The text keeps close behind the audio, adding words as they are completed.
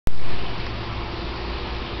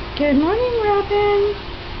Good morning, Robin.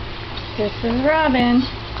 This is Robin.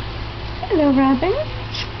 Hello, Robin.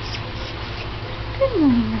 Good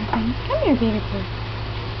morning, Robin. Come here, baby bird.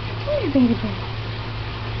 Come here, baby bird.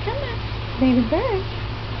 Come on, baby bird.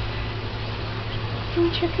 You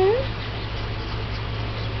want your food?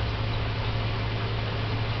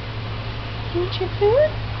 You want your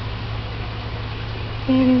food?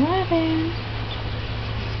 Baby Robin.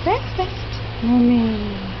 Breakfast.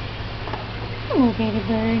 Mommy. Hello, baby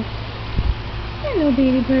bird. Hello,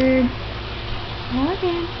 baby bird.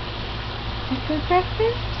 Robin. A good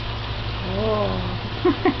breakfast? Oh,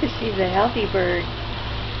 she's a healthy bird.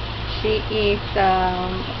 She eats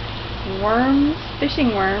worms,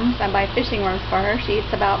 fishing worms. I buy fishing worms for her. She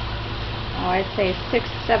eats about, I'd say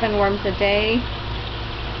 6-7 worms a day.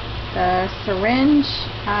 The syringe,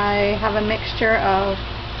 I have a mixture of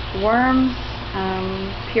worms,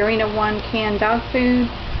 Purina One canned dog food,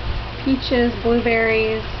 peaches,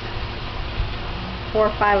 blueberries, 4 or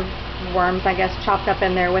 5 worms, I guess, chopped up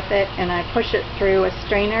in there with it, and I push it through a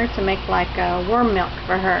strainer to make like a worm milk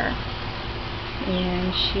for her.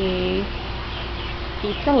 And she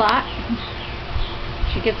eats a lot.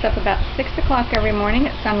 She gets up about 6 o'clock every morning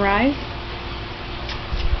at sunrise.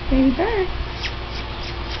 Baby bird.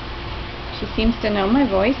 She seems to know my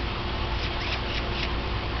voice.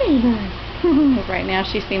 Baby bird. Right now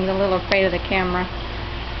she seems a little afraid of the camera.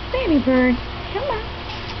 Baby bird, come on.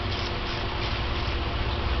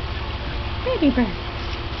 Baby bird,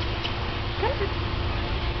 come on.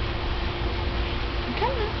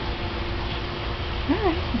 Come on.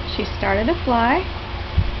 Alright, she started to fly.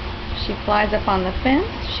 She flies up on the fence.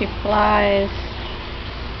 She flies.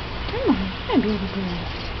 Come on, hi, baby bird.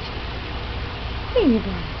 Baby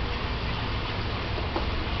bird.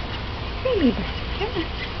 Baby bird, come on.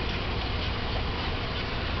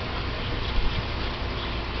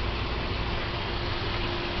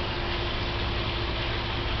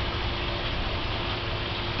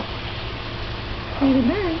 Baby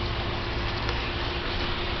bird.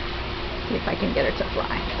 See if I can get her to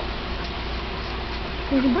fly.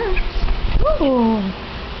 Baby bird. Oh,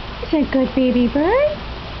 that's a good baby bird.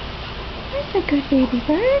 That's a good baby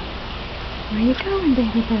bird. Where are you going,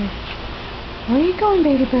 baby bird? Where are you going,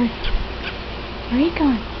 baby bird? Where are you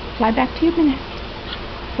going? Fly back to your nest.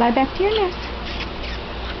 Fly back to your nest.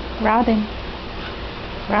 Robin.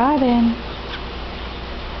 Robin.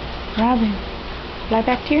 Robin. Fly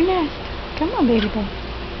back to your nest. Come on, baby bird.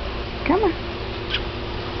 Come on.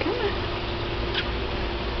 Come on.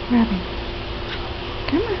 Robin.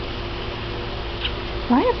 Come on.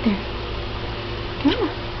 Fly up there. Come on,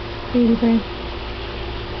 baby bird.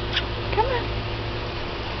 Come on.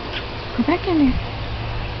 Go back in there.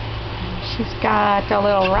 She's got a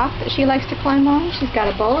little rock that she likes to climb on. She's got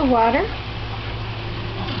a bowl of water.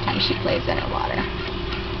 Sometimes she plays in her water.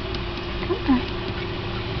 Come on.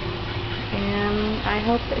 And I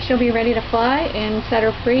hope that she'll be ready to fly and set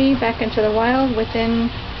her free back into the wild within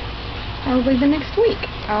probably the next week.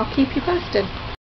 I'll keep you posted.